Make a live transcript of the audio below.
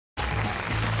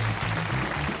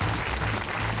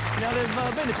Now, there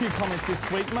have been a few comments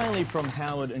this week, mainly from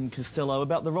Howard and Costello,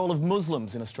 about the role of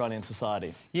Muslims in Australian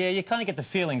society. Yeah, you kind of get the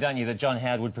feeling, don't you, that John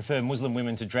Howard would prefer Muslim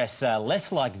women to dress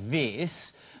less like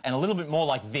this and a little bit more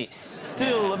like this.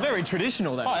 Still very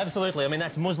traditional, though. Oh, absolutely. I mean,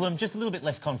 that's Muslim, just a little bit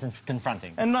less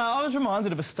confronting. And I was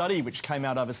reminded of a study which came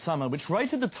out over summer, which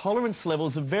rated the tolerance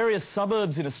levels of various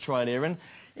suburbs in Australia, and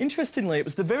interestingly, it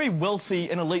was the very wealthy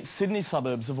and elite Sydney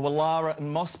suburbs of Wallara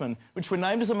and Mosman, which were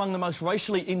named as among the most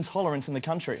racially intolerant in the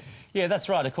country. Yeah, that's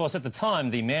right. Of course, at the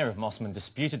time, the Mayor of Mosman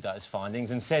disputed those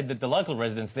findings and said that the local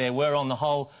residents there were, on the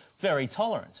whole, very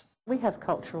tolerant. We have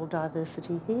cultural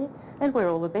diversity here, and we're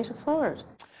all the better for it.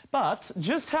 But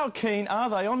just how keen are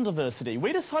they on diversity?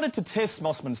 We decided to test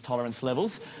Mosman's tolerance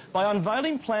levels by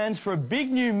unveiling plans for a big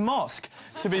new mosque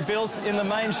to be built in the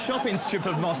main shopping strip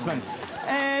of Mosman.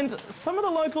 And some of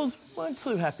the locals weren't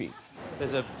too happy.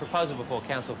 There's a proposal before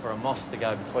council for a mosque to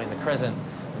go between the Crescent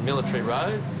and Military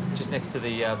Road, just next to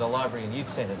the library and youth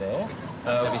centre there.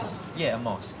 Yeah, a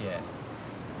mosque, yeah.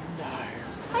 No.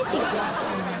 I think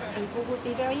Muslim people would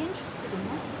be very interested in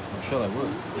that. I'm sure they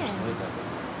would. Yeah. Absolutely.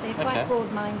 They're quite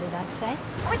broad-minded, I'd say.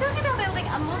 Are we talking about building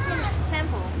a Muslim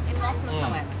temple in Mosman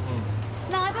somewhere?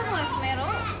 No, it doesn't work for me at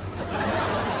all.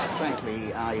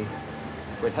 Frankly, I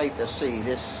would hate to see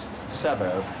this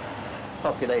suburb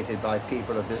populated by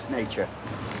people of this nature.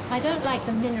 I don't like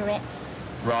the minarets,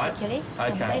 particularly.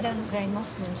 Okay. They don't look very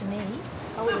Mosman to me.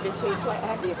 I wouldn't be too quite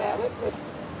happy about it, but...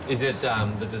 Is it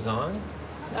the design?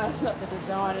 No, it's not the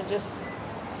design, it's just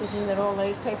thinking that all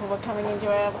these people were coming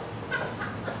into our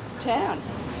town.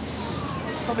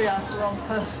 Probably asked the wrong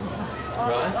person.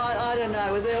 I don't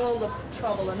know, with all the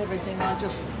trouble and everything,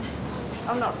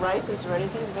 I'm not racist or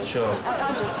anything, but Sure.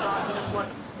 I'm just frightened of what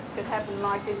could happen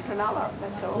like in Cronulla,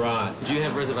 that's all. Right. Do you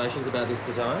have reservations about this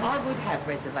design? I would have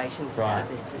reservations about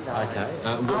this design. Okay.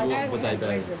 What would they be?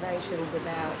 Reservations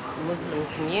about Muslim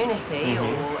community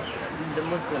or the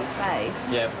Muslim faith.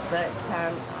 Yep. But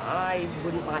I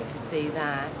wouldn't like to see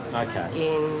that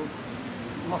in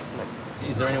Mosman.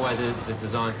 Is there any way that the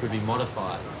design could be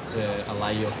modified to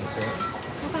allay your concerns?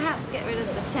 Well, perhaps get rid of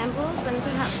the temples and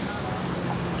perhaps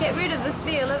get rid of the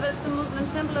feel of it's a Muslim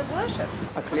temple of worship.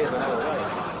 I clear them all away.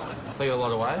 Clear a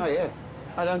lot away? Oh, yeah.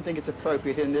 I don't think it's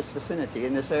appropriate in this vicinity,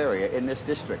 in this area, in this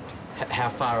district. How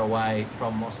far away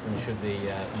from Mosman should the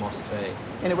mosque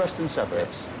be? In the western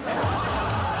suburbs.